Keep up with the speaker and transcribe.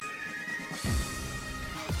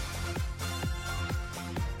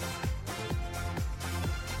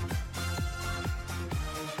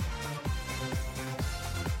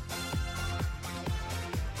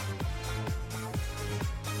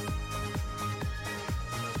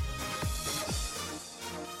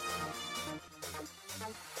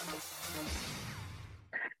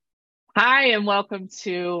Hi, and welcome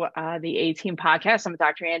to the A-Team podcast. I'm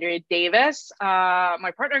Dr. Andrea Davis.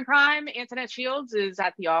 My partner in crime, Antoinette Shields, is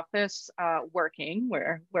at the office working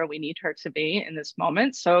where we need her to be in this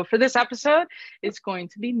moment. So for this episode, it's going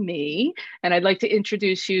to be me. And I'd like to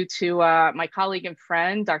introduce you to my colleague and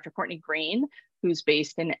friend, Dr. Courtney Green, who's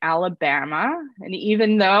based in Alabama. And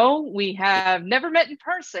even though we have never met in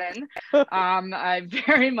person, I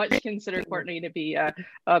very much consider Courtney to be a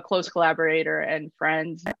close collaborator and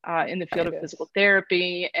friend in the field of physical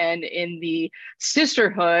therapy and in the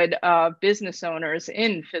sisterhood of business owners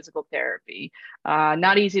in physical therapy.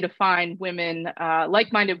 Not easy to find women,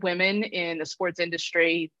 like-minded women in the sports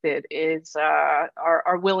industry that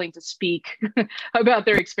are willing to speak about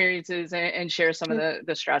their experiences and share some of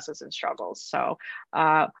the stresses and struggles. So,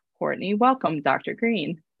 Courtney, welcome, Dr.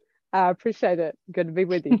 Green. I appreciate it. Good to be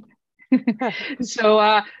with you.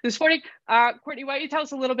 So this morning, Courtney, why don't you tell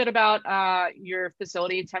us a little bit about your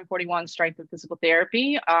facility, 1041 Strength and Physical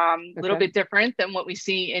Therapy? A little bit different than what we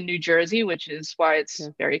see in New Jersey, which is why it's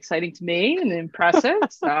very exciting to me and impressive.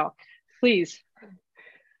 So please.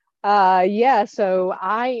 So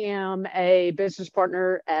I am a business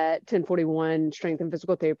partner at 1041 Strength and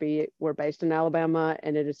Physical Therapy. We're based in Alabama,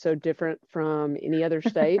 and it is so different from any other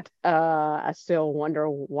state. I still wonder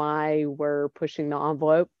why we're pushing the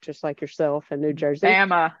envelope, just like yourself in New Jersey.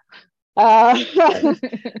 Bama.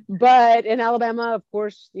 But in Alabama, of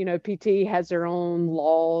course, PT has their own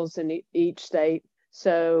laws in each state.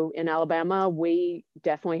 So in Alabama, we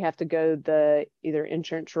definitely have to go the either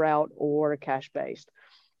insurance route or cash-based.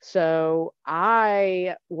 So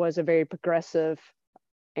I was a very progressive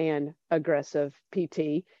and aggressive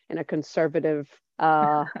PT in a conservative,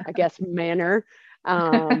 manner.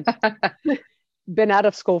 Been out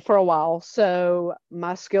of school for a while. So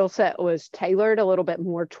my skill set was tailored a little bit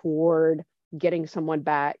more toward getting someone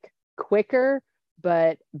back quicker,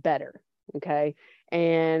 but better. Okay.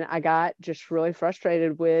 And I got just really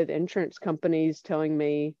frustrated with insurance companies telling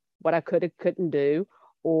me what I could and couldn't do,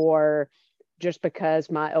 or just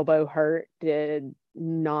because my elbow hurt did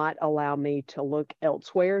not allow me to look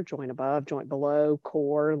elsewhere, joint above, joint below,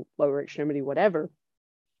 core, lower extremity, whatever.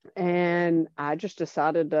 And I just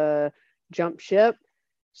decided to jump ship,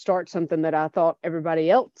 start something that I thought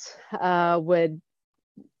everybody else would,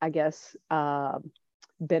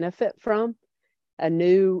 benefit from. A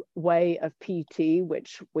new way of PT,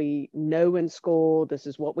 which we know in school, this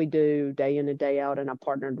is what we do day in and day out. And I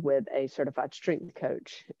partnered with a certified strength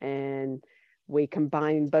coach, and we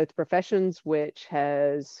combine both professions, which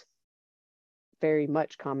has very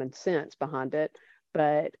much common sense behind it.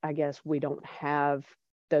 But I guess we don't have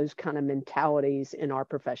those kind of mentalities in our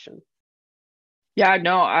profession. Yeah,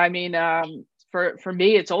 no, I mean, for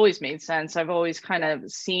me, it's always made sense. I've always kind of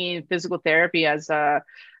seen physical therapy as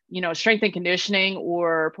strength and conditioning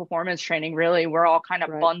or performance training. Really, we're all kind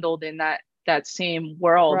of bundled in that same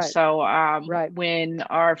world. So when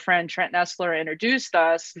our friend Trent Nestler introduced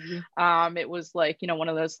us, it was like, one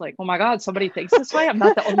of those like, oh my God, somebody thinks this way. I'm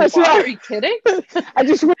not the only one. Are you kidding? I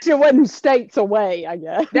just wish it wasn't states away, I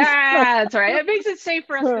guess. That's right. It makes it safe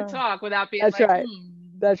for us to talk without being That's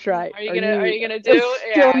right. Are you gonna do?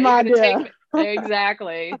 Yeah, my idea.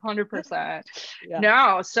 Exactly, 100%. Yeah.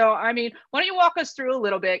 No, so I mean, why don't you walk us through a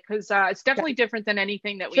little bit, because it's definitely different than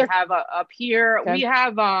anything that we have up here. Okay.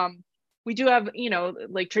 We do have,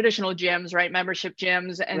 like traditional gyms, right? Membership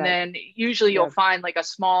gyms. And then usually you'll find like a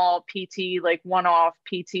small PT, like one-off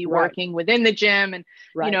PT working within the gym. And,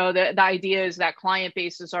 the idea is that client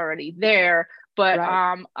base is already there. But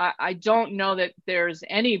I don't know that there's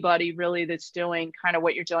anybody really that's doing kind of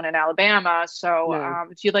what you're doing in Alabama. So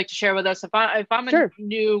if you'd like to share with us, if I'm a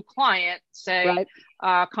new client, say,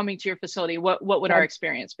 coming to your facility, what would our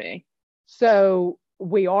experience be? So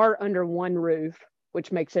we are under one roof,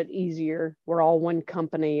 which makes it easier. We're all one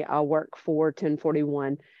company. I work for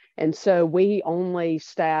 1041. And so we only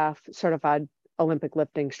staff certified Olympic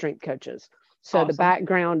lifting strength coaches. So awesome. The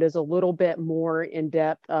background is a little bit more in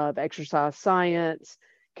depth of exercise science,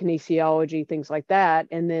 kinesiology, things like that.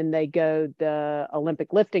 And then they go the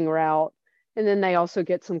Olympic lifting route. And then they also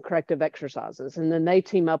get some corrective exercises. And then they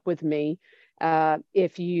team up with me.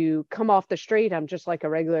 If you come off the street, I'm just like a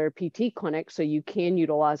regular PT clinic, so you can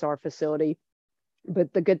utilize our facility.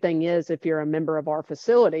 But the good thing is, if you're a member of our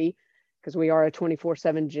facility, because we are a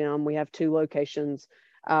 24/7 gym, we have 2 locations,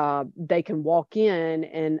 they can walk in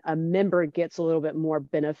and a member gets a little bit more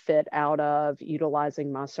benefit out of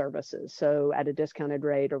utilizing my services. So at a discounted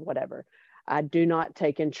rate or whatever. I do not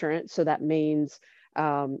take insurance. So that means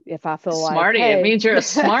if I feel smarty, like, hey, it means you're a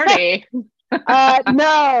smarty.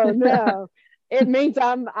 No. It means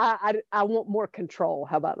I want more control.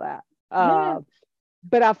 How about that?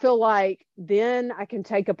 but I feel like then I can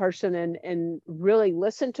take a person and really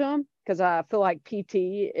listen to them, because I feel like PT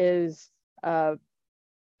is a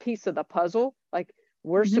piece of the puzzle. Like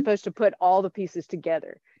we're Mm-hmm. supposed to put all the pieces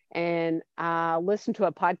together. And I listened to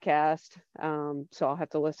a podcast, so I'll have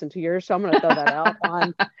to listen to yours. So I'm going to throw that out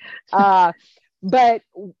on. But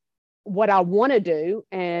what I want to do,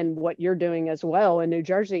 and what you're doing as well in New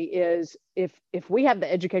Jersey, is if we have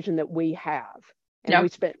the education that we have, and Yep. we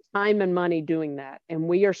spent time and money doing that, and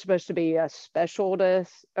we are supposed to be a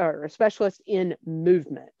specialist or a specialist in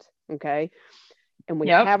movement, okay, and we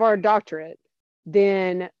Yep. have our doctorate,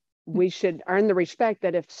 then we should earn the respect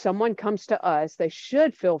that if someone comes to us, they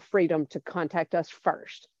should feel freedom to contact us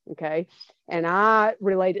first, okay? And I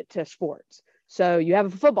relate it to sports. So you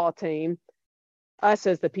have a football team, us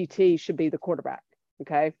as the PT should be the quarterback,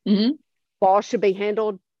 okay? Mm-hmm. Ball should be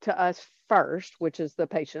handled to us first, which is the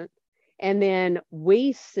patient. And then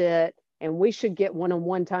we sit and we should get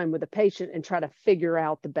one-on-one time with the patient and try to figure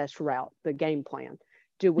out the best route, the game plan.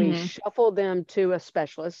 Do we shuffle them to a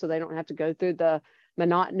specialist so they don't have to go through the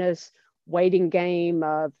monotonous waiting game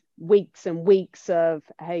of weeks and weeks of,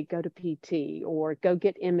 hey, go to PT or go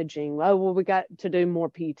get imaging. Oh, well, we got to do more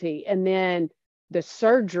PT. And then the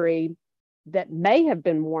surgery that may have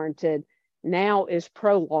been warranted now is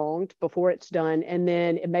prolonged before it's done, and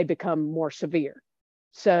then it may become more severe.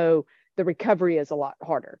 So the recovery is a lot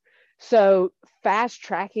harder. So fast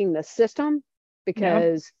tracking the system,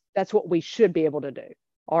 because that's what we should be able to do.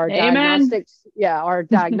 Our diagnostics, our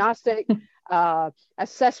diagnostic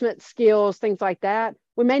assessment skills, things like that.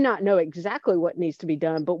 We may not know exactly what needs to be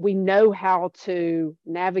done, but we know how to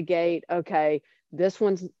navigate. Okay, this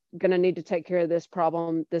one's going to need to take care of this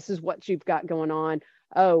problem. This is what you've got going on.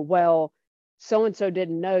 Oh, well, so-and-so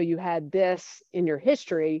didn't know you had this in your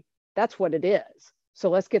history. That's what it is. So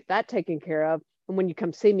let's get that taken care of. And when you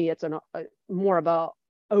come see me, it's more of a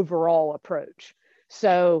overall approach.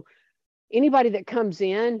 So anybody that comes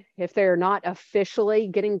in, if they're not officially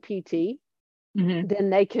getting PT, then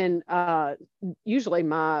they can, usually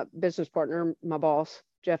my business partner, my boss,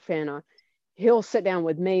 Jeff Hanna, he'll sit down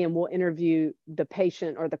with me and we'll interview the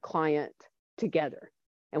patient or the client together.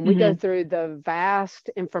 And we go through the vast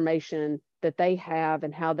information that they have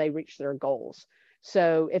and how they reach their goals.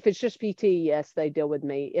 So if it's just PT, yes, they deal with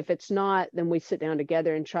me. If it's not, then we sit down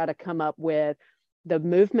together and try to come up with the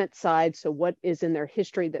movement side. So what is in their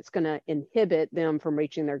history that's going to inhibit them from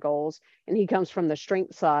reaching their goals? And he comes from the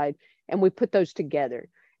strength side, and we put those together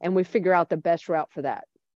and we figure out the best route for that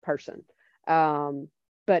person.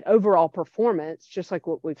 But overall performance, just like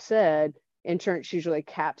what we've said, insurance usually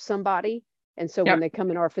caps somebody. And so when they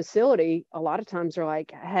come in our facility, a lot of times they're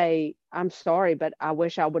like, hey, I'm sorry, but I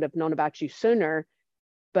wish I would have known about you sooner.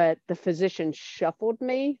 But the physician shuffled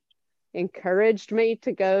me, encouraged me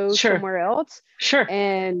to go somewhere else.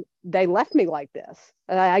 And they left me like this.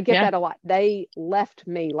 I get that a lot. They left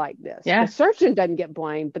me like this. The surgeon doesn't get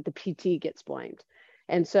blamed, but the PT gets blamed.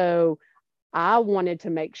 And so I wanted to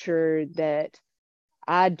make sure that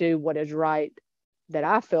I do what is right, that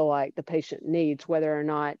I feel like the patient needs, whether or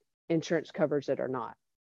not insurance covers it or not.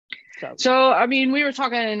 So, I mean, we were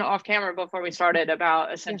talking off camera before we started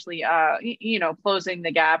about essentially, closing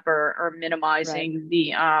the gap or minimizing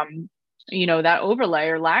the, that overlay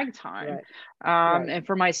or lag time. And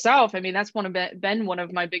for myself, I mean, that's been one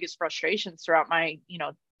of my biggest frustrations throughout my,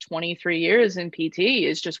 23 years in PT,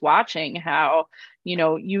 is just watching how,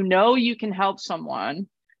 you can help someone,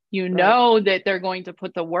 that they're going to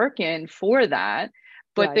put the work in for that.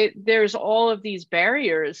 But there's all of these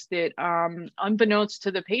barriers that, unbeknownst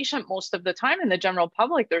to the patient, most of the time in the general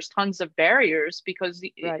public, there's tons of barriers because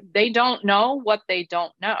they don't know what they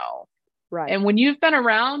don't know. And when you've been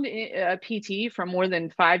around a PT for more than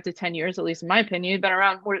 5 to 10 years, at least in my opinion, you've been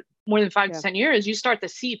around more than 5 to 10 years, you start to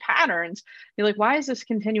see patterns. You're like, why is this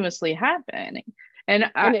continuously happening?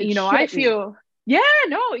 And I feel,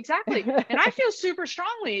 exactly. And I feel super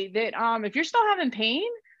strongly that if you're still having pain,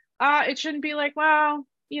 it shouldn't be like, well,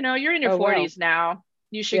 you're in your 40s now.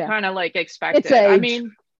 You should kind of like expect it. Age. I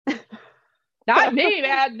mean, not me,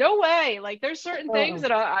 man. No way. Like there's certain things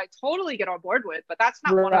that I totally get on board with, but that's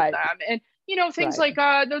not one of them. And, things like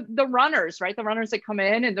the runners, right? The runners that come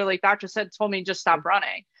in and they're like, doctor told me just stop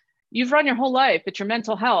running. You've run your whole life. It's your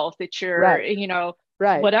mental health. It's your,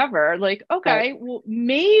 whatever. Like, okay, well,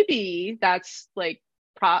 maybe that's like,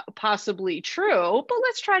 possibly true, but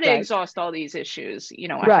let's try to exhaust all these issues,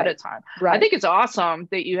 ahead of time. I think it's awesome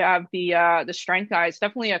that you have the strength guy. It's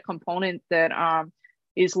definitely a component that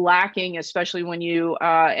is lacking, especially when you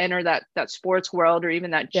enter that sports world or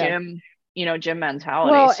even that gym, gym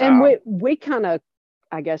mentality. Well, and we kind of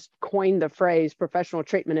I guess, coined the phrase professional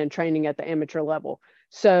treatment and training at the amateur level.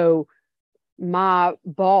 So my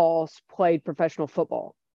boss played professional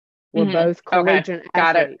football. We're both collegiate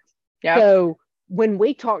Got athletes. It. Yep. So when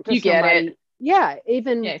we talk to you somebody, get it.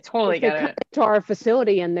 even totally if they come to our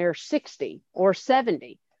facility and they're 60 or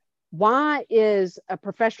 70, why is a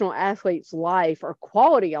professional athlete's life or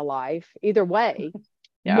quality of life, either way,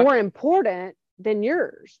 more important than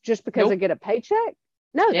yours just because they get a paycheck?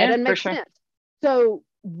 No, that doesn't make sense. So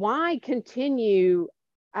why continue?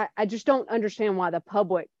 I just don't understand why the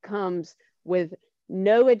public comes with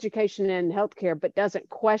no education in healthcare, but doesn't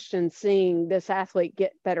question seeing this athlete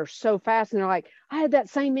get better so fast. And they're like, I had that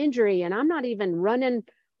same injury and I'm not even running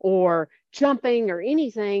or jumping or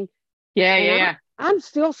anything. I'm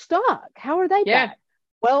still stuck. How are they back?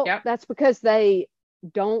 Well, that's because they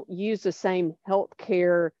don't use the same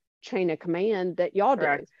healthcare chain of command that y'all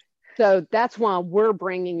do. So that's why we're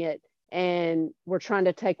bringing it, and we're trying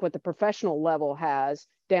to take what the professional level has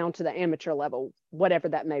down to the amateur level, whatever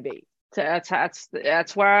that may be. That's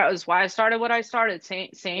where why I started what I started.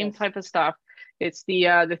 Same type of stuff. It's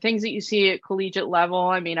the things that you see at collegiate level.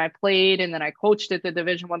 I mean, I played and then I coached at the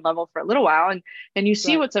Division I level for a little while, and you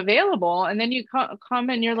see what's available, and then you come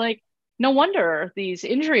and you're like, no wonder these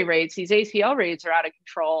injury rates, these ACL rates are out of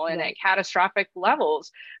control and at catastrophic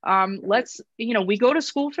levels. We go to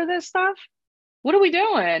school for this stuff. What are we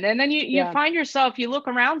doing? And then you find yourself, you look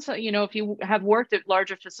around, so, if you have worked at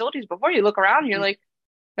larger facilities before, you look around and you're like,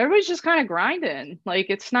 everybody's just kind of grinding. Like,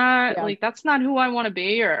 it's not that's not who I want to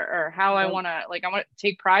be or how I want to, I want to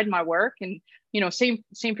take pride in my work. And, same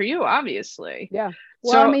for you, obviously. Yeah.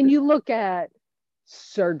 Well, I mean, you look at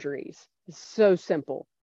surgeries, it's so simple.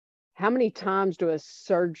 How many times do a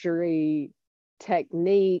surgery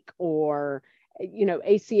technique or,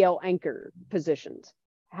 ACL anchor positions,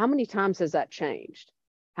 how many times has that changed?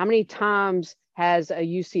 How many times has a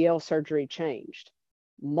UCL surgery changed?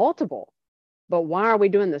 Multiple. But why are we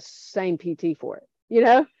doing the same PT for it?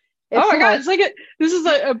 Oh my God, it's like this is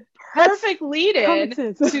a perfect lead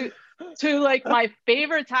in to like my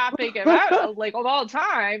favorite topic of all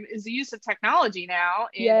time is the use of technology now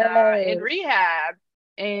in rehab.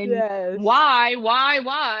 And why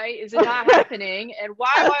is it not happening? And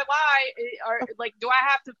why do I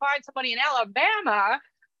have to find somebody in Alabama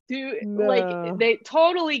they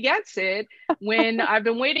totally gets it when I've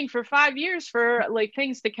been waiting for 5 years for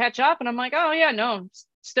things to catch up, and I'm like, oh yeah, no,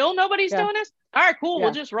 still nobody's doing this. All right, cool,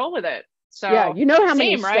 we'll just roll with it. So how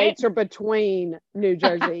many states are between New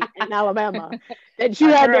Jersey and Alabama that you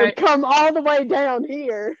had to come all the way down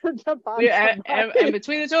here to find and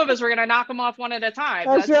between the two of us, we're gonna knock them off one at a time.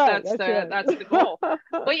 That's the goal.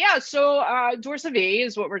 But so Dorsav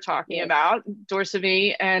is what we're talking about.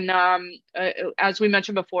 Dorsav, and as we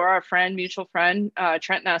mentioned before, our mutual friend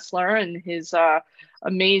Trent Nestler and his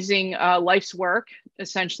amazing life's work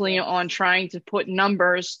essentially on trying to put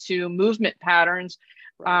numbers to movement patterns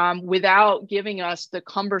without giving us the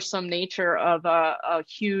cumbersome nature of a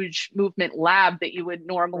huge movement lab that you would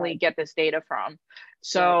normally get this data from.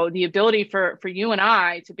 So the ability for you and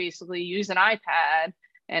I to basically use an iPad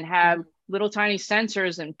and have little tiny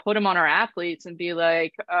sensors and put them on our athletes and be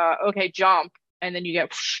like, okay, jump. And then you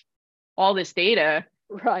get all this data.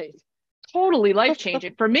 Right. Totally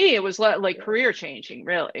life-changing. For me, it was career changing,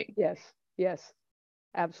 really. Yes,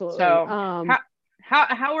 absolutely. So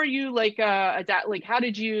how are you how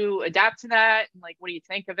did you adapt to that? And what do you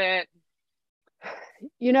think of it?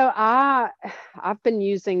 I've been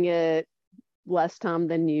using it less time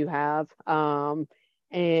than you have.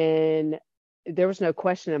 And there was no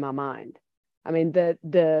question in my mind. I mean,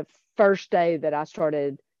 the first day that I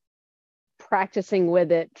started practicing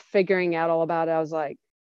with it, figuring out all about it, I was like,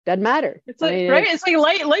 doesn't matter. It's it's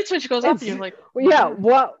like light switch goes off and you're like,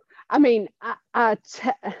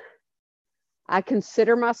 I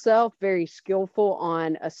consider myself very skillful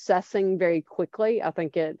on assessing very quickly. I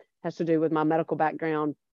think it has to do with my medical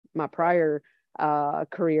background, my prior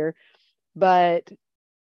career, but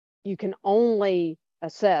you can only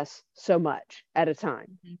assess so much at a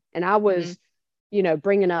time. And I was,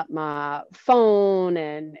 bringing up my phone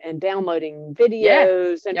and downloading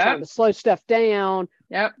videos and trying to slow stuff down.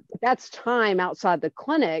 That's time outside the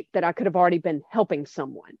clinic that I could have already been helping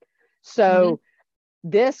someone. So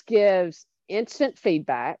this gives instant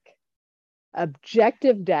feedback,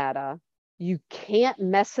 objective data. You can't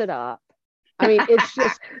mess it up. I mean, it's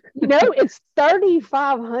just, it's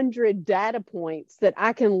 3,500 data points that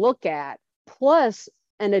I can look at, plus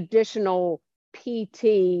an additional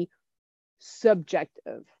PT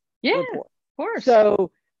subjective report. Of course.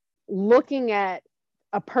 So looking at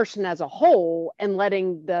a person as a whole and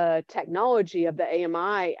letting the technology of the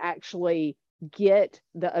AMI actually get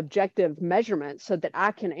the objective measurements so that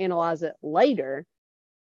I can analyze it later,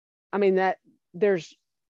 I mean, I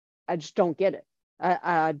just don't get it.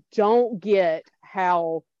 I don't get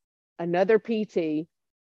how another PT,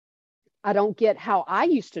 I don't get how I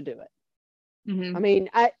used to do it. Mm-hmm. I mean,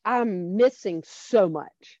 I'm missing so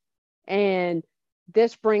much. And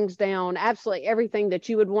this brings down absolutely everything that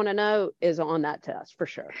you would want to know is on that test for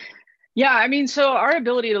sure. Yeah, I mean, so our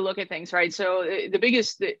ability to look at things, right? So the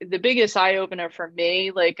biggest eye opener for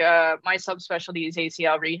me, like my subspecialty is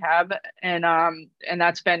ACL rehab, and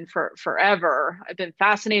that's been for forever. I've been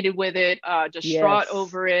fascinated with it, distraught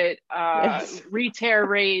over it, re-tear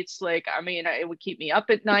rates. Like, I mean, it would keep me up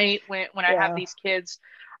at night when I have these kids.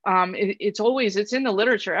 It's in the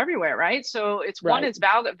literature everywhere, right? So it's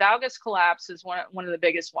valgus collapse is one of the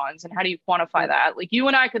biggest ones. And how do you quantify that? Like you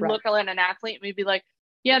and I could look at an athlete and we'd be like,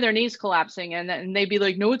 yeah, their knee's collapsing. And they'd be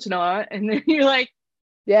like, no, it's not. And then you're like,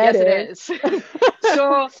 yes, it is.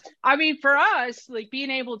 So, I mean, for us, like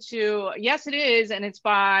being able to, yes, it is. And it's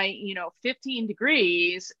by, 15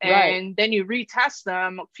 degrees. And then you retest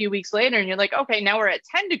them a few weeks later and you're like, okay, now we're at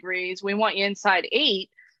 10 degrees. We want you inside 8.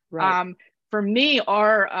 For me,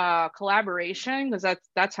 our collaboration, because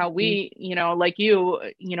that's how we, like you,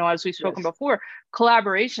 as we've spoken before,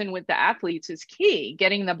 collaboration with the athletes is key.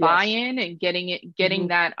 Getting the buy-in and getting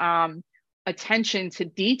that attention to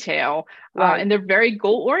detail, and they're very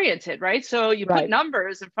goal-oriented, right? So you put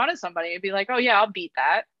numbers in front of somebody and be like, oh yeah, I'll beat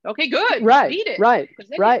that. Okay, good, beat it,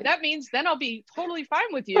 that means then I'll be totally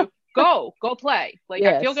fine with you. Go play. Like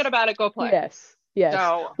I feel good about it. Go play. Yes.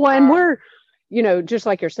 So, well, and we're. Just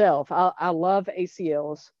like yourself, I love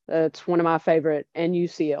ACLs. It's one of my favorite, and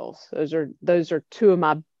UCLs. Those are two of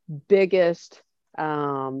my biggest,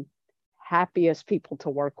 happiest people to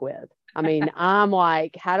work with. I mean, I'm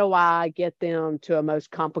like, how do I get them to a most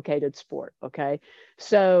complicated sport? Okay.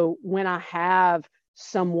 So when I have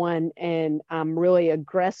someone and I'm really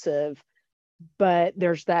aggressive, but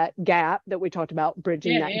there's that gap that we talked about,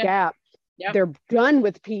 bridging that gap. Yep. They're done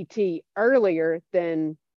with PT earlier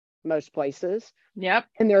than most places. Yep.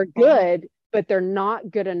 And they're good, but they're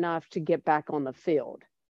not good enough to get back on the field.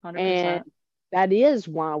 100%. And that is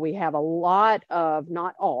why we have a lot of,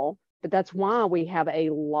 not all, but that's why we have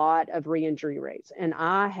a lot of re-injury rates. And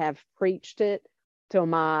I have preached it till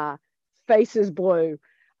my face is blue,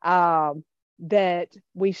 that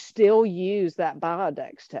we still use that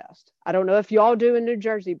Biodex test. I don't know if y'all do in New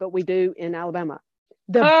Jersey, but we do in Alabama.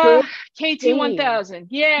 KT1000.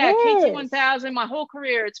 Yeah, yes. KT1000. My whole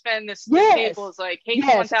career, it's been this table is like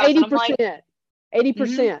KT1000.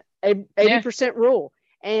 80%. 80%. 80% rule.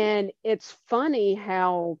 And it's funny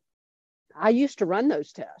how I used to run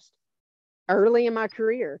those tests early in my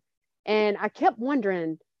career. And I kept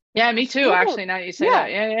wondering. Yeah, me too, actually, now you say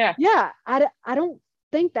that. Yeah. Yeah, I don't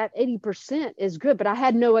think that 80% is good, but I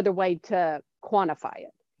had no other way to quantify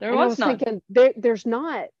it. I was none. Thinking, there's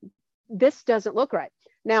not, this doesn't look right.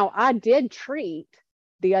 Now, I did treat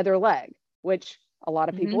the other leg, which a lot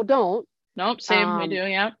of people don't. Nope, same, we do,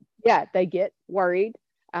 yeah. Yeah, they get worried.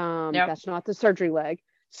 That's not the surgery leg.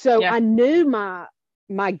 So I knew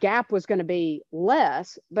my gap was going to be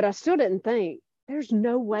less, but I still didn't think, there's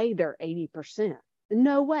no way they're 80%.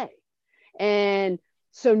 No way. And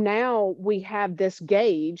so now we have this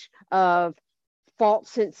gauge of false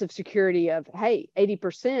sense of security of, hey,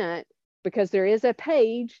 80%, because there is a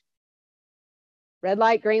page, red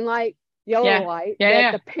light, green light, yellow light,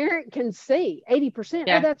 that the parent can see. 80%.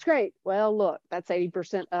 Oh, that's great. Well, look, that's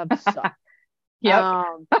 80% of suck.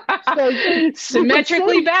 So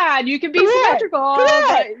symmetrically bad. You can be symmetrical,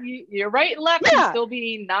 but you're right and left can still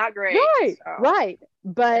be not great. Right.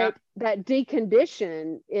 But that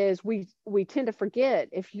decondition is we tend to forget,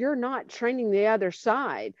 if you're not training the other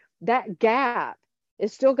side, that gap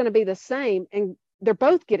is still going to be the same, and they're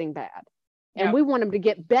both getting bad. And we want them to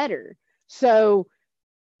get better. So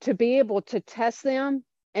to be able to test them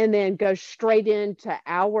and then go straight into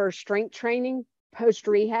our strength training post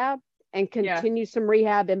rehab and continue some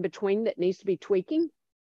rehab in between that needs to be tweaking.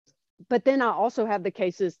 But then I also have the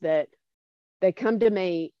cases that they come to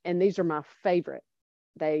me, and these are my favorite.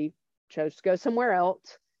 They chose to go somewhere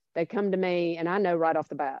else. They come to me, and I know right off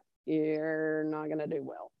the bat, you're not going to do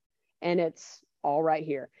well. And it's all right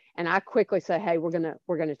here. And I quickly say, hey, we're going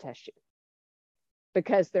to test you,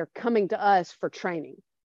 because they're coming to us for training.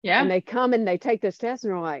 Yeah. And they come and they take this test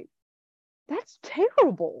and they're like, that's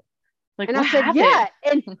terrible. Like, and I said,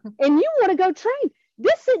 and you want to go train.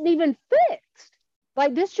 This isn't even fixed.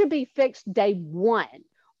 Like, this should be fixed day 1,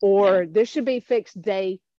 or this should be fixed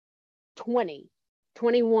day 20,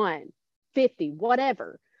 21, 50,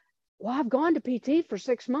 whatever. Well, I've gone to PT for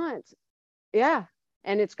 6 months. Yeah.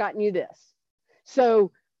 And it's gotten you this.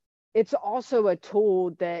 So it's also a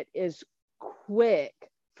tool that is quick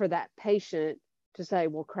for that patient to say,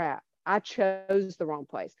 well, crap, I chose the wrong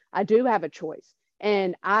place. I do have a choice.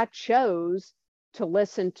 And I chose to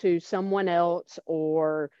listen to someone else,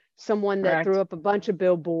 or someone that threw up a bunch of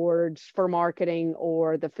billboards for marketing,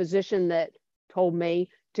 or the physician that told me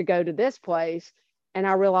to go to this place. And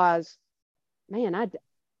I realized, man,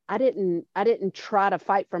 I didn't try to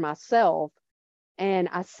fight for myself, and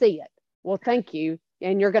I see it. Well, thank you.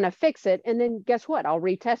 And you're going to fix it. And then guess what? I'll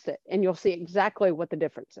retest it, and you'll see exactly what the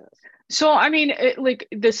difference is. So, I mean, like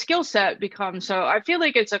the skill set becomes, so I feel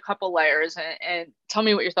like it's a couple layers, and tell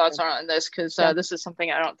me what your thoughts are on this, because this is something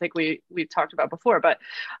I don't think we've talked about before. But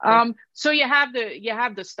so you have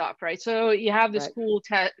the stuff, right? So you have this cool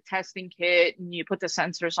testing kit, and you put the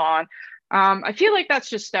sensors on. I feel like that's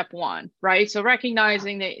just step one, right? So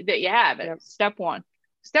recognizing that you have it, step one.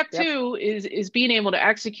 Step two is being able to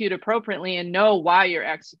execute appropriately and know why you're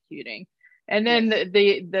executing. And then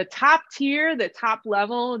the top tier, the top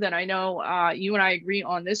level that I know you and I agree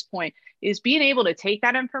on this point is being able to take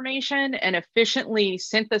that information and efficiently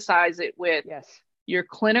synthesize it with your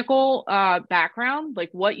clinical background,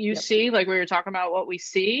 like what you see, like we were talking about what we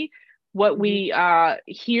see, what we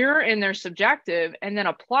hear, and they're subjective, and then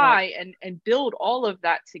apply and build all of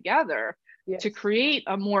that together to create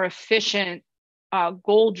a more efficient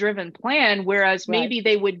goal-driven plan. Whereas maybe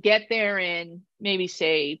they would get there in maybe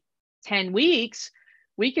say 10 weeks,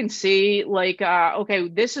 we can see like, okay,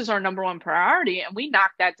 this is our number one priority. And we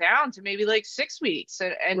knock that down to maybe like 6 weeks.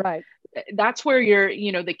 And that's where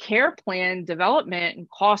the care plan development and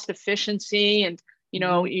cost efficiency and,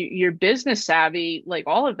 your business savvy, like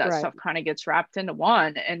all of that stuff kind of gets wrapped into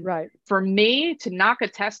one. And for me to knock a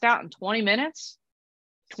test out in 20 minutes,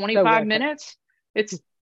 25 minutes, it's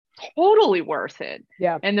totally worth it.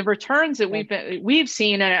 And the returns that we've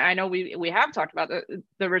seen, and I know we have talked about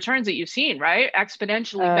the returns that you've seen, right?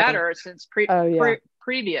 Exponentially better since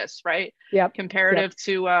previous, right? Comparative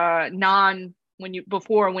to when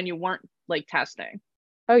you weren't like testing.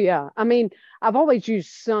 Oh yeah. I mean, I've always used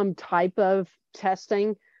some type of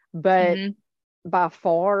testing, but by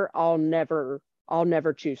far I'll never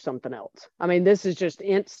choose something else. I mean, this is just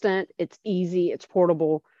instant, it's easy, it's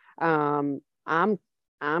portable.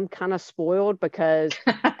 I'm kind of spoiled because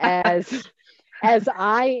as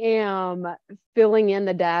I am filling in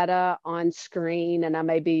the data on screen and I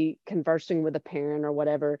may be conversing with a parent or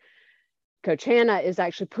whatever, Coach Hannah is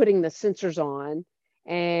actually putting the sensors on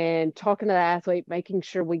and talking to the athlete, making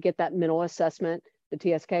sure we get that mental assessment, the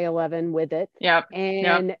TSK-11 with it.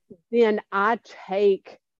 And then I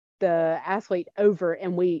take the athlete over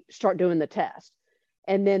and we start doing the test.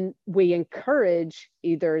 And then we encourage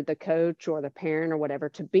either the coach or the parent or whatever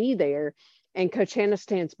to be there, and Coach Hannah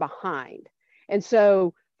stands behind. And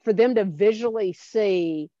so for them to visually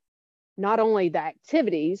see not only the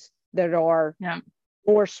activities that are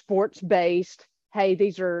more sports based, hey,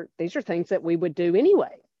 these are things that we would do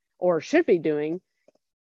anyway or should be doing.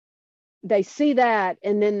 They see that,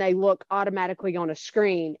 and then they look automatically on a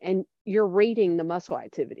screen, and you're reading the muscle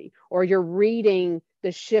activity, or you're reading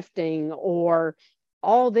the shifting, or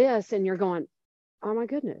all this, and you're going, oh my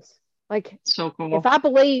goodness, like, so cool. If I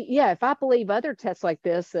believe other tests like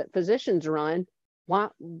this that physicians run, why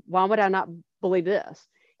would I not believe this?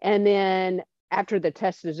 And then after the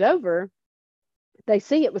test is over, they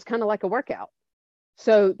see it was kind of like a workout.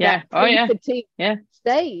 So that fatigue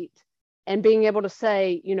state, and being able to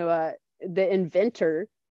say, the inventor,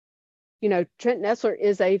 Trent Nessler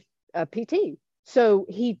is a PT. So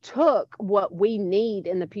he took what we need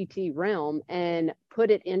in the PT realm and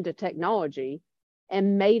put it into technology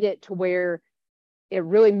and made it to where it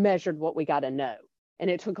really measured what we got to know. And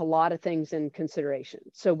it took a lot of things in consideration.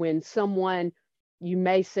 So when someone, you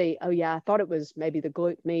may say, oh yeah, I thought it was maybe the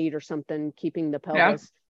glute med or something, keeping the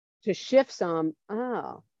pelvis to shift some.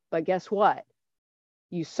 But guess what?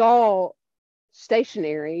 You saw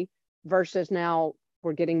stationary versus now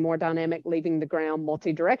we're getting more dynamic, leaving the ground,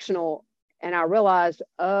 multi-directional. And I realized,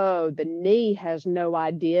 the knee has no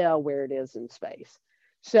idea where it is in space.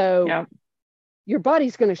 So your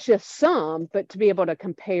body's going to shift some, but to be able to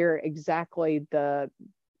compare exactly the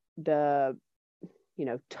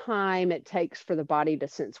time it takes for the body to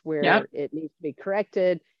sense where it needs to be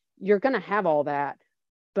corrected, you're going to have all that.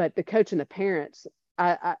 But the coach and the parents,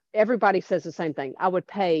 everybody says the same thing. I would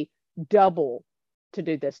pay double to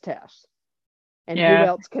do this test. And who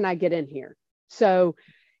else can I get in here? So,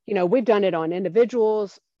 we've done it on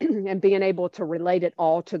individuals and being able to relate it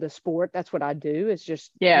all to the sport. That's what I do, is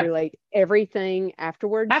just relate everything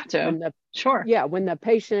afterwards. Have to. When the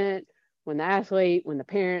patient, when the athlete, when the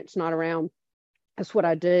parent's not around, That's what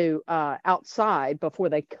I do outside before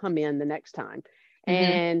they come in the next time.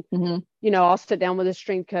 And, I'll sit down with a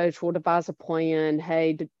strength coach. We'll devise a plan.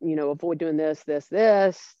 Hey, avoid doing this.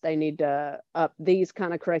 They need to up these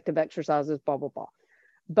kind of corrective exercises, blah, blah, blah.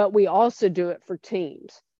 But we also do it for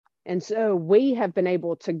teams. And so we have been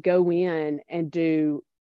able to go in and do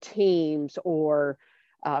teams or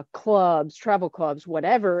clubs, travel clubs,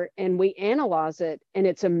 whatever, and we analyze it. And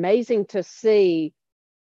it's amazing to see.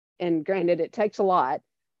 And granted, it takes a lot,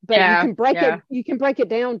 but you can break it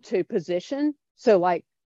down to position. So like,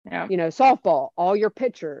 softball, all your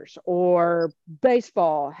pitchers, or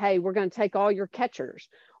baseball, hey, we're going to take all your catchers.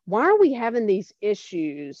 Why are we having these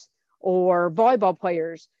issues? Or volleyball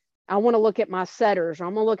players, I want to look at my setters, or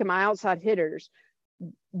I'm going to look at my outside hitters.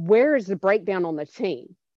 Where is the breakdown on the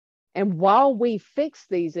team? And while we fix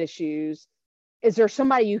these issues, is there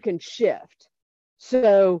somebody you can shift?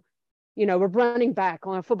 So, we're running back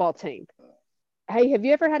on a football team. Hey, have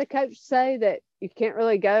you ever had a coach say that you can't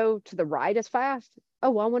really go to the right as fast?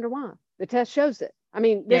 Oh, well, I wonder why. The test shows it. I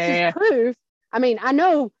mean, this is proof. I mean, I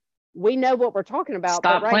know we know what we're talking about.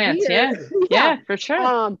 Stop but right plants. Here, yeah, for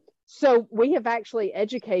sure. So we have actually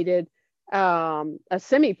educated a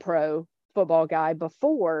semi-pro football guy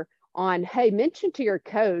before on, hey, mention to your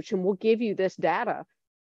coach and we'll give you this data.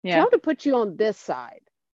 Tell him to put you on this side.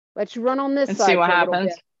 Let you run on this and side see what for happens. A little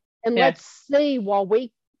bit. And let's see while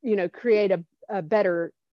we, create a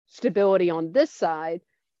better stability on this side,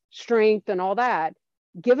 strength and all that.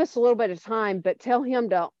 Give us a little bit of time, but tell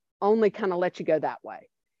him to only kind of let you go that way.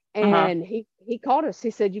 And he called us.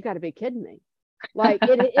 He said, you got to be kidding me. Like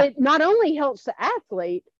it not only helps the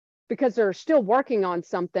athlete because they're still working on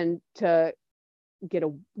something to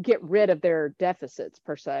get rid of their deficits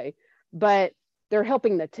per se, but they're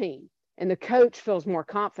helping the team. And the coach feels more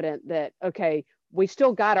confident that, okay, we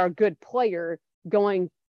still got our good player going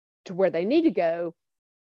to where they need to go,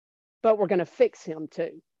 but we're going to fix him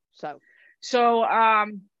too. So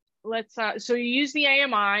let's so you use the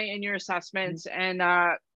AMI in your assessments, and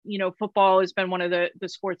football has been one of the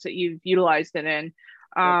sports that you've utilized it in.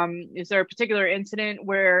 Is there a particular incident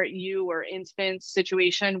where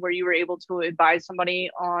situation where you were able to advise somebody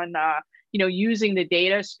on using the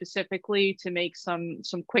data specifically to make some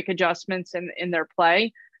quick adjustments in their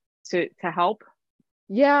play to help?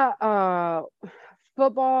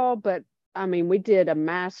 Football, but I mean, we did a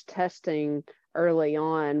mass testing early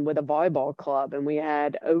on with a volleyball club, and we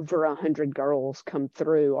had over 100 girls come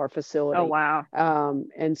through our facility. Oh, wow.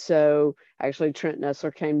 And so actually Trent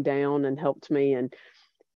Nessler came down and helped me, and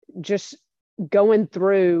just going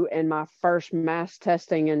through and my first mass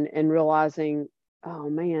testing and realizing, oh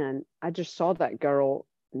man, I just saw that girl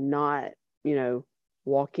not,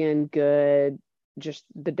 walk in good. Just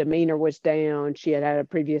the demeanor was down. She had a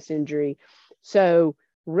previous injury. So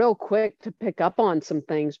real quick to pick up on some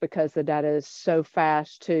things because the data is so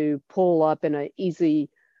fast to pull up in an easy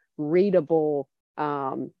readable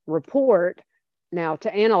report. Now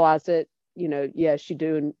to analyze it, yes, you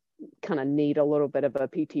do kind of need a little bit of a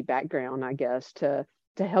PT background, I guess, to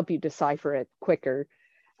help you decipher it quicker.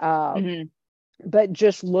 But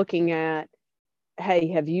just looking at, hey,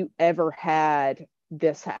 have you ever had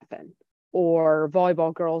this happen? Or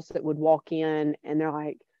volleyball girls that would walk in and they're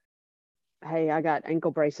like, hey, I got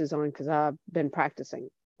ankle braces on because I've been practicing.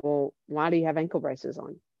 Well, why do you have ankle braces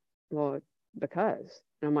on? Well, because.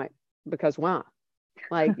 And I'm like, because why?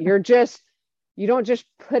 Like, you don't just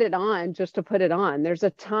put it on just to put it on. There's a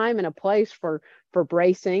time and a place for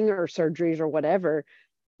bracing or surgeries or whatever,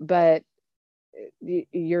 but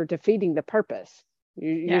you're defeating the purpose.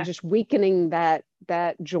 You're just weakening that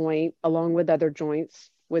joint along with other joints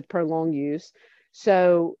with prolonged use.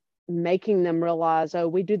 So making them realize, oh,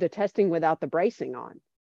 we do the testing without the bracing on.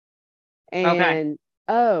 And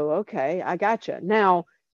okay, I gotcha. Now,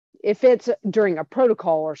 if it's during a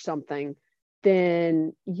protocol or something,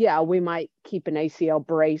 then we might keep an ACL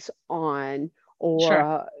brace on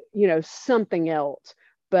or something else.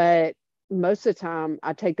 But most of the time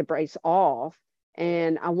I take the brace off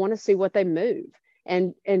and I want to see what they move,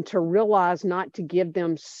 and to realize not to give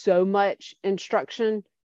them so much instruction,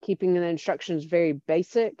 keeping the instructions very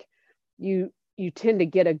basic. You tend to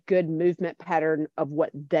get a good movement pattern of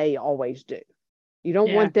what they always do. You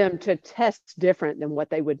don't want them to test different than what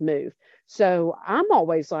they would move. So I'm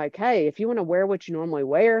always like, hey, if you want to wear what you normally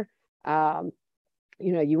wear,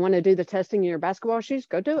 you want to do the testing in your basketball shoes,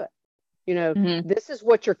 go do it. This is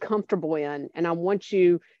what you're comfortable in, and I want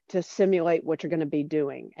you to simulate what you're going to be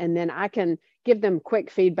doing. And then I can give them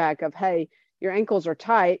quick feedback of, hey, your ankles are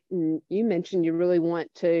tight, and you mentioned you really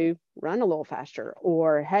want to run a little faster,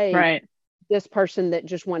 or hey, this person that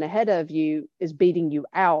just went ahead of you is beating you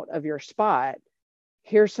out of your spot.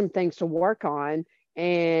 here's some things to work on.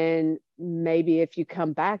 And maybe if you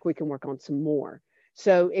come back, we can work on some more.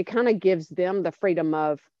 So it kind of gives them the freedom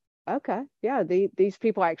of, okay, yeah, these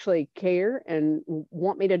people actually care and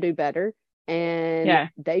want me to do better. And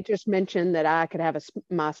they just mentioned that I could have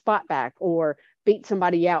my spot back, or beat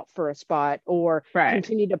somebody out for a spot, or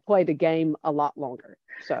continue to play the game a lot longer.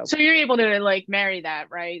 So you're able to like marry that,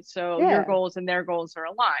 right? So your goals and their goals are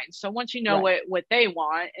aligned. So once you know what they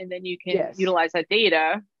want, and then you can utilize that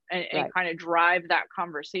data and kind of drive that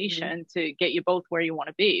conversation to get you both where you want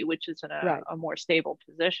to be, which is in a more stable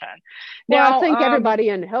position. Now, I think everybody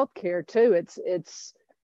in healthcare too, it's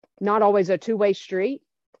not always a two-way street.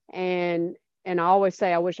 And I always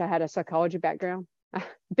say, I wish I had a psychology background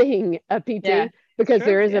being a PT, because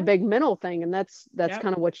there is a big mental thing. And that's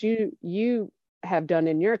kind of what you have done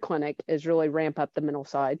in your clinic, is really ramp up the mental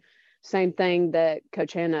side. Same thing that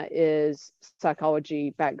Coach Hannah is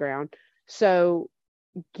psychology background. So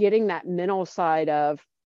getting that mental side of,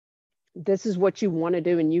 this is what you want to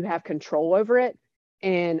do and you have control over it,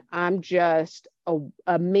 and I'm just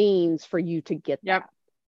a means for you to get that.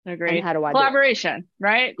 Agreed. And how do I collaboration,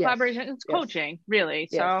 right? Collaboration. It's coaching, really.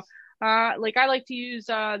 So like I like to use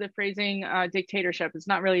the phrasing dictatorship. It's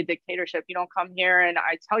not really a dictatorship. You don't come here and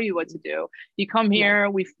I tell you what to do. You come here,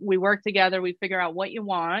 we work together, we figure out what you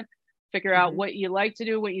want, figure out what you like to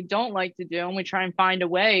do, what you don't like to do, and we try and find a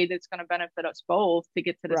way that's going to benefit us both to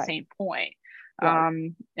get to the same point.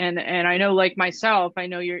 And I know, like myself, I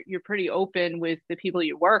know you're pretty open with the people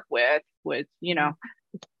you work with, you know,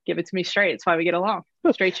 give it to me straight. It's why we get along.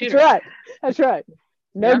 Straight shooter. That's right.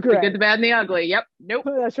 No the gray. good, the bad, and the ugly. Yep. Nope.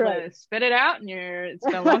 That's right. Spit it out, and it's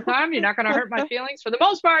been a long time. You're not going to hurt my feelings. For the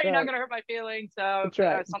most part, you're not going to hurt my feelings. So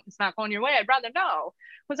if something's not going your way, I'd rather know.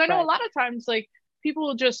 Because I know a lot of times, like, people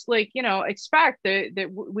will just, like, you know, expect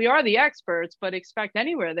that we are the experts, but expect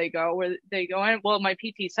anywhere they go, where they go in, well, my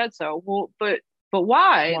PT said so. Well, but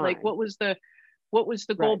why? Like, what was the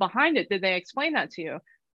goal behind it? Did they explain that to you?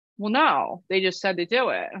 Well, no, they just said to do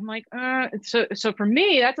it. I'm like, so for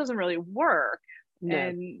me, that doesn't really work. No.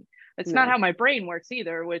 And it's not how my brain works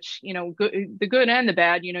either, which, you know, the good and the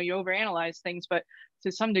bad, you know, you overanalyze things, but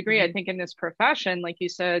to some degree, I think in this profession, like you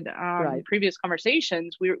said, in previous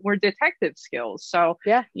conversations, we're detective skills. So,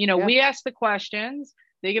 you know, we ask the questions,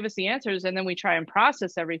 they give us the answers, and then we try and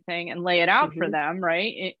process everything and lay it out for them,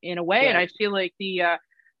 right, in a way. And I feel like the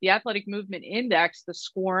athletic movement index, the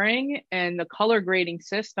scoring and the color grading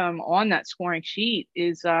system on that scoring sheet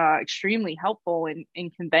is extremely helpful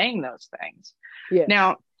in conveying those things.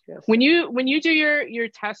 Now, when you do your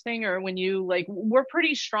testing, or when you, like, we're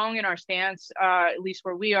pretty strong in our stance, at least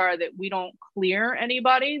where we are, that we don't clear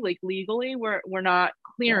anybody, like, legally. We're not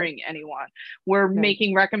clearing anyone. We're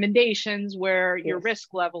making recommendations where your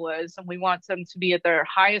risk level is, and we want them to be at their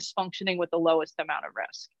highest functioning with the lowest amount of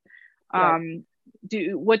risk.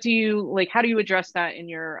 What do you like? How do you address that in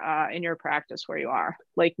your practice where you are?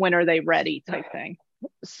 Like, when are they ready, type thing?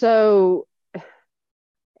 So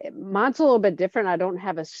mine's a little bit different. I don't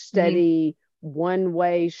have a steady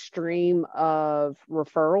one-way stream of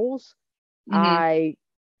referrals. I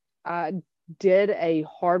did a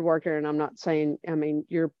hard worker, and I'm not saying, I mean,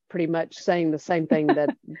 you're pretty much saying the same thing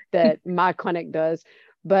that my clinic does,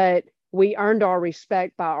 but we earned our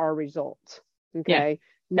respect by our results. Okay.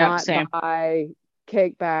 Not by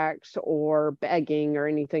kickbacks or begging or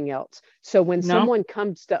anything else. So when someone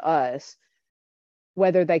comes to us,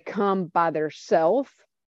 whether they come by themselves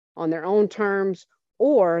on their own terms,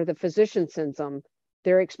 or the physician sends them,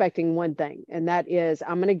 they're expecting one thing, and that is,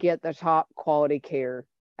 I'm going to get the top quality care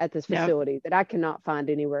at this facility that I cannot find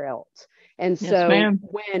anywhere else. And so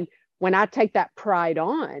when I take that pride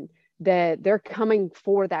on that they're coming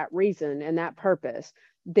for that reason and that purpose,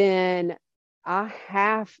 then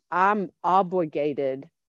I'm obligated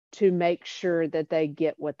to make sure that they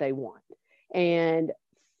get what they want. And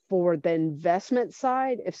for the investment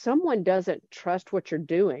side, if someone doesn't trust what you're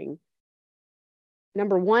doing,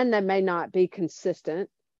 number one, that may not be consistent,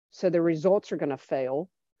 so the results are going to fail,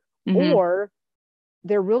 or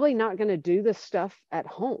they're really not going to do the stuff at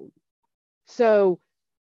home. So,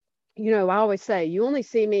 you know, I always say, you only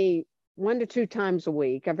see me 1 to 2 times a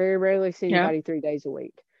week. I very rarely see anybody 3 days a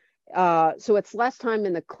week. So it's less time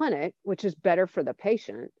in the clinic, which is better for the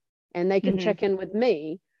patient, and they can check in with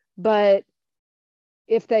me. But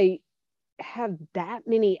if they have that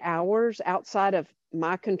many hours outside of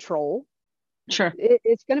my control,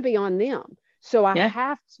 it's going to be on them. So I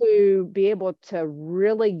have to be able to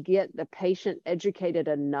really get the patient educated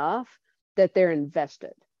enough that they're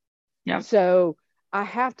invested. So I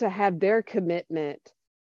have to have their commitment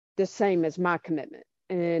the same as my commitment.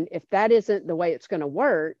 And if that isn't the way it's going to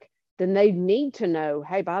work, then they need to know,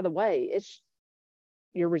 hey, by the way,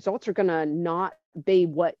 your results are going to not be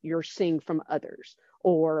what you're seeing from others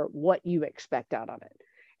or what you expect out of it.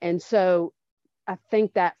 And so I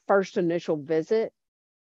think that first initial visit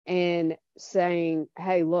and saying,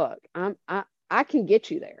 hey, look, I can get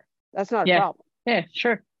you there. That's not a problem. Yeah,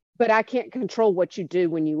 sure. But I can't control what you do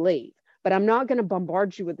when you leave. But I'm not going to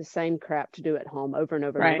bombard you with the same crap to do at home over and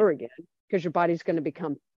over and over again, because your body's going to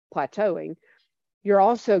become plateauing. You're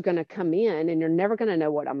also going to come in and you're never going to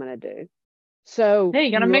know what I'm going to do. So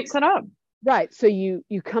you got to mix it up. Right. So you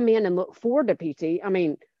come in and look forward to PT. I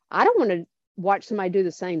mean, I don't want to watch somebody do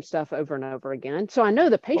the same stuff over and over again. So I know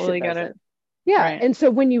the patient does it. Yeah. Right. And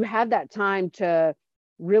so when you have that time to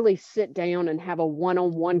really sit down and have a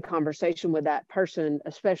one-on-one conversation with that person,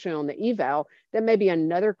 especially on the eval, that maybe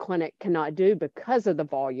another clinic cannot do because of the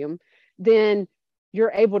volume, then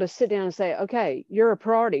you're able to sit down and say, okay, you're a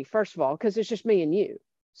priority, first of all, because it's just me and you.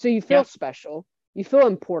 So you feel special, you feel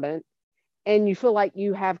important, and you feel like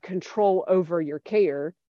you have control over your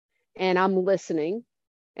care, and I'm listening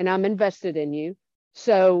and I'm invested in you.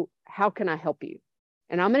 So how can I help you?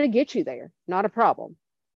 And I'm going to get you there, not a problem.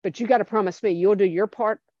 But you got to promise me you'll do your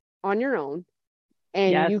part on your own,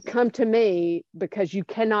 and you come to me, because you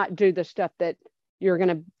cannot do the stuff that you're going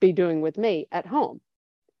to be doing with me at home.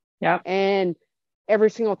 Yeah. And every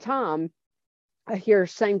single time I hear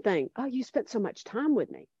same thing. Oh, you spent so much time with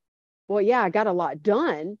me. Well, yeah, I got a lot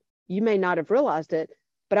done. You may not have realized it,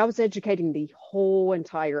 but I was educating the whole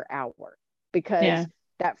entire hour, because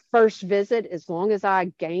that first visit, as long as I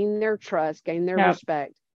gain their trust, gain their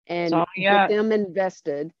respect, and get them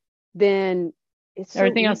invested, then it's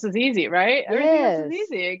everything else is easy, right? Everything else is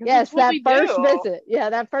easy. Yes, that first visit. Yeah,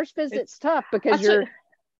 that first visit's tough, because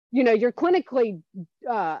you're clinically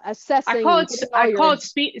assessing. I call it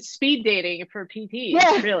speed dating for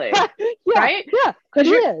PTs, really. Right? Yeah,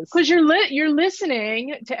 because you're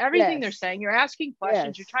listening to everything they're saying. You're asking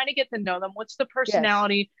questions. You're trying to get to know them. What's the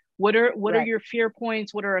personality? What are your fear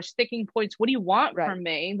points? What are our sticking points? What do you want from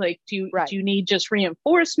me? Like, do you need just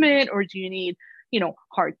reinforcement, or do you need,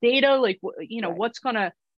 hard data? Like, what's going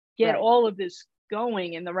to get all of this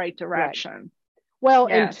going in the right direction? Well,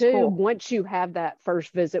 and two, once you have that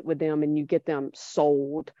first visit with them and you get them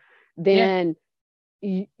sold, then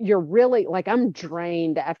you're really, like, I'm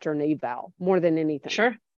drained after an eval more than anything.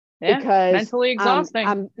 Sure. Yeah. Because mentally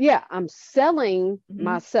exhausting. I'm selling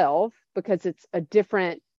myself, because it's a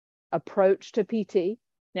different approach to PT.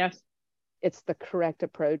 Yes. It's the correct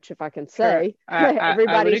approach, if I can say. Everybody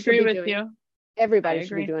I would agree with you. Everybody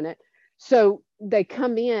should be doing it. So they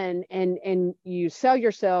come in and you sell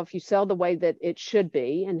yourself, you sell the way that it should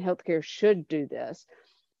be, and healthcare should do this,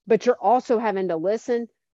 but you're also having to listen,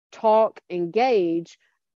 talk, engage,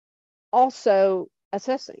 also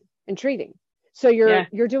assessing and treating. So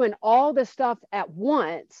you're doing all this stuff at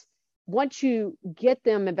once. Once you get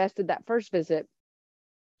them invested that first visit,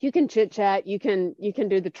 you can chit chat, you can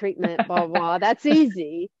do the treatment, blah, blah. That's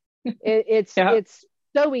easy. It's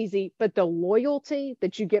so easy, but the loyalty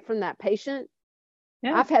that you get from that patient,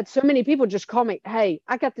 I've had so many people just call me, hey,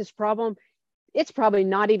 I got this problem. It's probably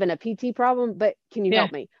not even a PT problem, but can you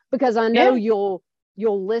help me? Because I know you'll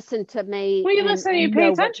listen to me. Well, you listen and you pay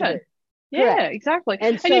attention. Yeah, exactly.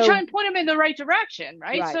 And you try and point them in the right direction,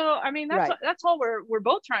 right? So, I mean, that's all we're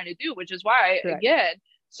both trying to do, which is why, again,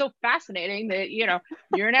 so fascinating that,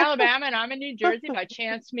 you're in Alabama and I'm in New Jersey by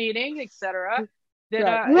chance meeting, etc.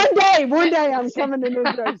 One day I'm coming to New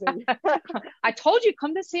Jersey. I told you,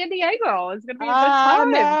 come to San Diego. It's gonna be a good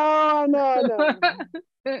time.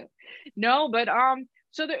 No. No, but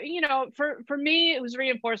so for me, it was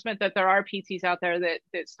reinforcement that there are PTs out there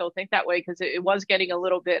that still think that way, because it was getting a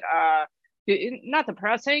little bit not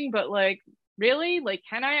depressing, but like, really, like,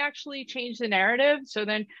 can I actually change the narrative? So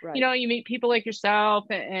then you meet people like yourself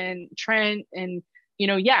and Trent, and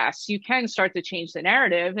yes, you can start to change the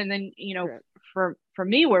narrative, and then for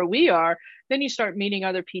me, where we are, then you start meeting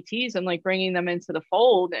other PTs and like bringing them into the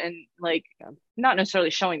fold, and like not necessarily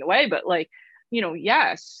showing the way, but like,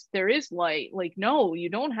 yes, there is light. Like, no, you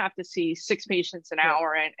don't have to see 6 patients an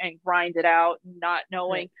hour and grind it out, not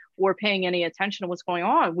knowing or paying any attention to what's going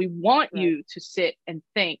on. We want you to sit and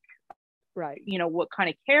think, what kind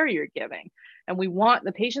of care you're giving. And we want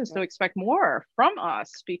the patients to expect more from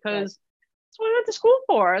us, because that's what we went to school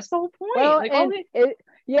for. That's the whole point. Well,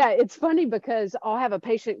 it's funny, because I'll have a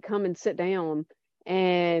patient come and sit down,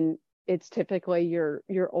 and it's typically your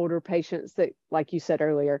older patients that, like you said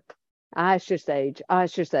earlier, it's just age,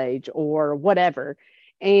 or whatever.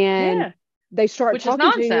 And they start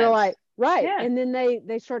talking to you, and you're like, and then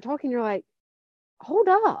they start talking, you're like, hold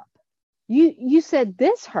up. you said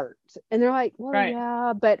this hurts. And they're like, well, Right.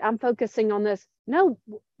 yeah, but I'm focusing on this. No,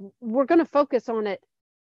 we're going to focus on it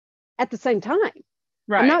at the same time.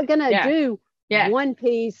 Right. I'm not going to Yeah. do Yeah. one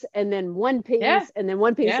piece and then one piece Yeah. and then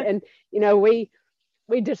one piece. Yeah. And,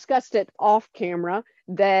 we discussed it off camera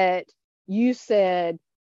that you said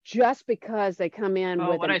just because they come in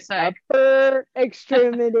with an upper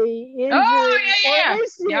extremity injury or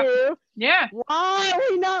issue, why are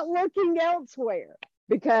we not looking elsewhere?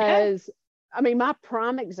 Because, I mean, my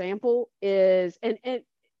prime example is, and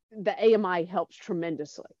the AMI helps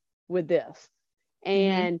tremendously with this.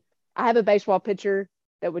 And I have a baseball pitcher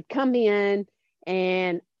that would come in,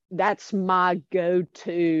 and that's my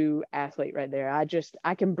go-to athlete right there.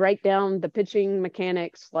 I can break down the pitching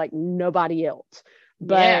mechanics like nobody else.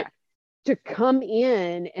 But to come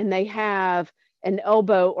in and they have an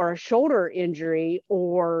elbow or a shoulder injury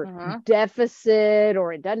or deficit,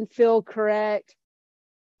 or it doesn't feel correct,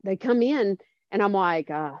 they come in and I'm like,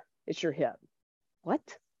 it's your hip. What?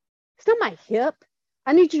 It's not my hip.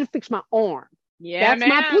 I need you to fix my arm. Yeah, that's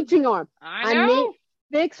my pitching arm. I know. I need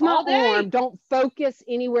fix my arm. Don't focus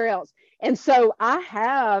anywhere else. And so I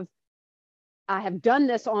have done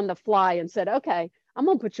this on the fly and said, okay, I'm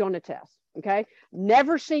gonna put you on a test. Okay,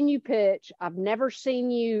 never seen you pitch. I've never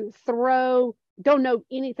seen you throw. Don't know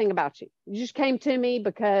anything about you. You just came to me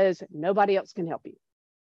because nobody else can help you.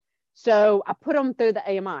 So I put them through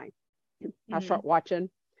the AMI. I start watching,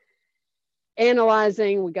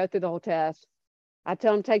 analyzing. We go through the whole test. I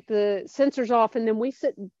tell them take the sensors off, and then we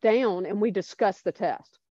sit down and we discuss the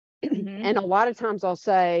test. And a lot of times I'll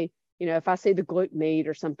say, if I see the glute med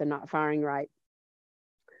or something not firing right,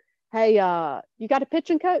 hey, you got a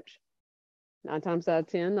pitching coach? 9 times out of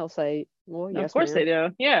 10, they'll say, well, yes, of course they do.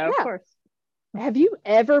 Yeah, of course. Have you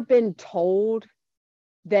ever been told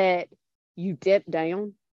that you dip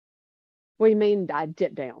down? What do you mean I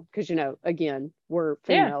dip down? Because, again, we're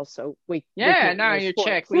females, so we no, you're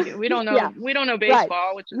chick. We don't know we don't know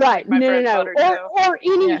baseball, which is right. Like my no. Or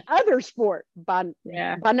any other sport by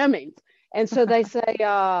no means. And so they say,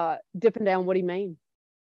 dipping down, what do you mean?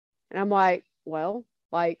 And I'm like, well,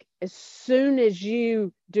 like as soon as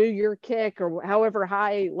you do your kick or however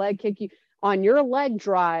high leg kick you on your leg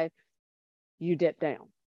drive, you dip down.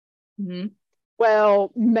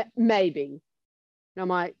 Well, maybe. And I'm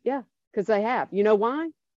like, yeah, because they have. You know why?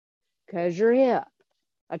 Because your hip.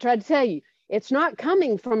 I tried to tell you, it's not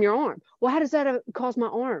coming from your arm. Well, how does that cause my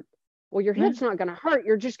arm? Well, your hip's not going to hurt.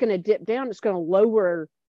 You're just going to dip down. It's going to lower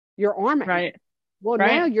your arm. Right. Well,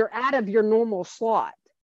 now you're out of your normal slot.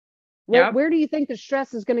 Well, where do you think the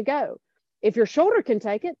stress is going to go? If your shoulder can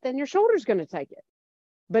take it, then your shoulder's going to take it.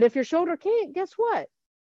 But if your shoulder can't, guess what?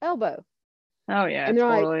 Elbow. Oh yeah, and they're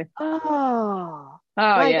totally. Like, oh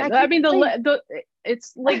yeah. I mean,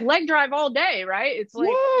 it's like leg drive all day, right? It's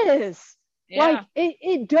like like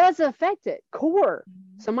it does affect it. Core.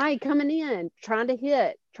 Somebody coming in, trying to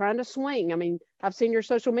hit, trying to swing. I mean, I've seen your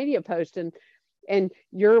social media post and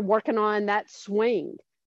you're working on that swing.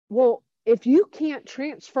 Well, if you can't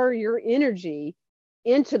transfer your energy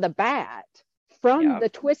into the bat from the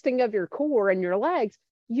twisting of your core and your legs,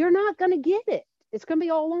 you're not going to get it. It's going to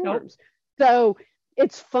be all arms. So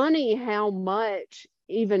it's funny how much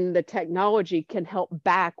even the technology can help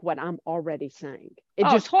back what I'm already saying.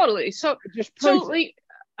 Totally. So just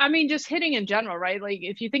I mean, just hitting in general, right? Like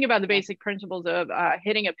if you think about the basic principles of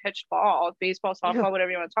hitting a pitched ball, baseball, softball, whatever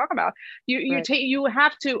you want to talk about, you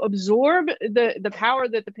have to absorb the power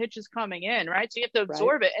that the pitch is coming in, right? So you have to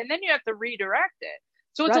absorb it, and then you have to redirect it.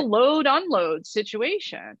 So it's a load unload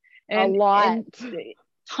situation, and a lot.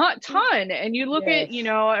 Ton. And you look at,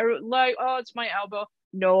 like, oh, it's my elbow.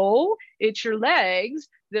 No, it's your legs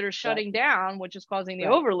that are shutting down, which is causing the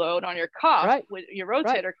overload on your cuff with your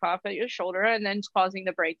rotator cuff at your shoulder, and then it's causing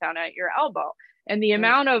the breakdown at your elbow. And the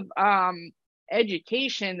amount of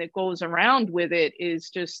education that goes around with it is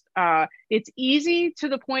just it's easy to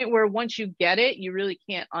the point where once you get it, you really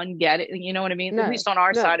can't unget it. You know what I mean? At least on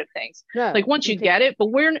our side of things. Like once you get it, but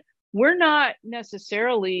we're not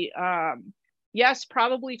necessarily yes,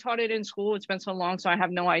 probably taught it in school. It's been so long, so I have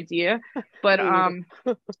no idea. But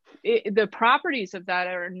the properties of that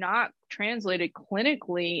are not translated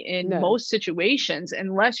clinically in most situations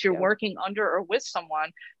unless you're working under or with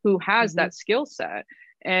someone who has that skill set.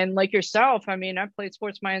 And like yourself, I mean, I've played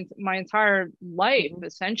sports my entire life,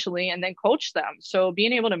 essentially, and then coached them. So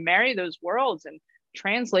being able to marry those worlds and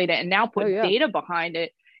translate it and now put data behind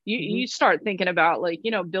it, you start thinking about, like,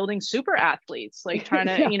 building super athletes, like trying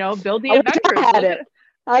to, build the Avengers.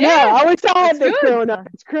 I know. I wish I had this growing up.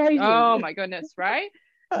 It's crazy. Oh my goodness. Right.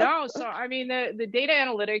 No, so I mean the data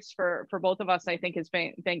analytics for both of us, I think, has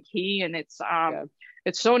been key, and Yeah.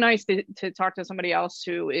 it's so nice to talk to somebody else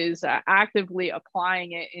who is actively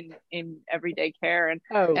applying it in everyday care, and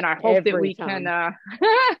Oh, I hope that every we can time.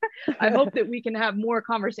 I hope that we can have more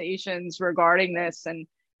conversations regarding this and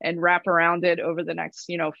wrap around it over the next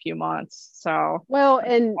few months. So Well, that's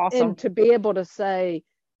and awesome. to be able to say,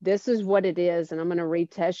 this is what it is, and I'm going to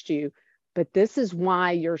retest you, but this is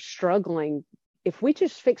why you're struggling. If we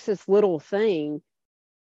just fix this little thing,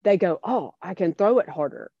 they go, oh, I can throw it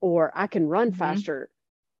harder or I can run Hmm. faster.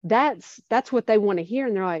 That's what they want to hear.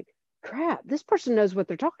 And they're like, crap, this person knows what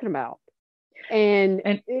they're talking about. And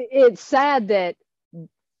And it's sad that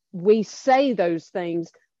we say those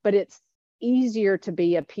things, but it's easier to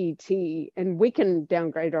be a PT, and we can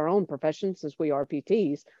downgrade our own profession since we are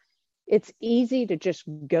PTs. It's easy to just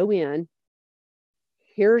go in.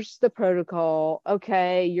 Here's the protocol.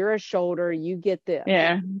 Okay, you're a shoulder. You get this.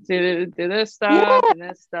 yeah, do this stuff Yeah, and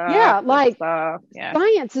this stuff, yeah. this Like stuff. Yeah,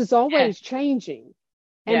 science is yeah, always changing,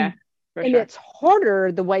 yeah, and for and sure. it's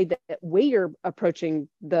harder the way that we are approaching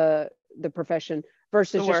the profession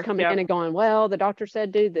versus The just work. coming in Yep. and going, well, the doctor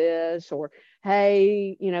said do this, or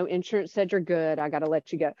hey, insurance said you're good. I got to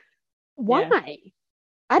let you go. Yeah. Why?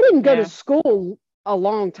 I didn't go to Yeah. school a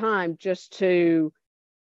long time just to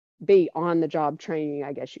be on the job training,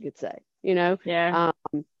 I guess you could say, Yeah.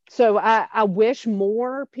 Um, so I wish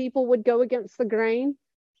more people would go against the grain,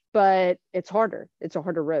 but it's harder. It's a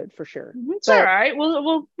harder road for sure. It's all But right.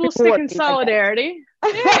 We'll stick in rewarding, I guess. solidarity.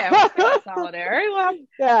 Yeah, we'll stick in solidarity. We'll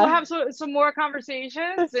Yeah. have some more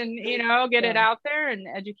conversations and get it Yeah. out there and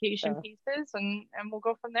education Yeah. pieces and we'll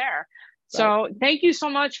go from there. Right. So thank you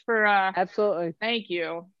so much for Absolutely. thank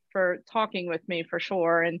you for talking with me for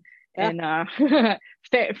sure Yeah. and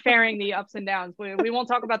faring the ups and downs. We won't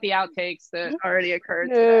talk about the outtakes that already occurred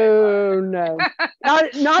today, No, no.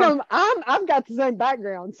 Not but on I've got the same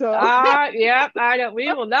background, so yeah, I don't.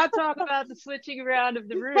 We will not talk about the switching around of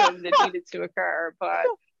the room that needed to occur, but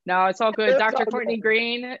no, it's all good. it's all Dr. Courtney good.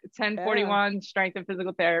 Green, Yeah. 1041 Strength and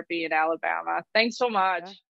Physical Therapy in Alabama. Thanks so Yeah. much.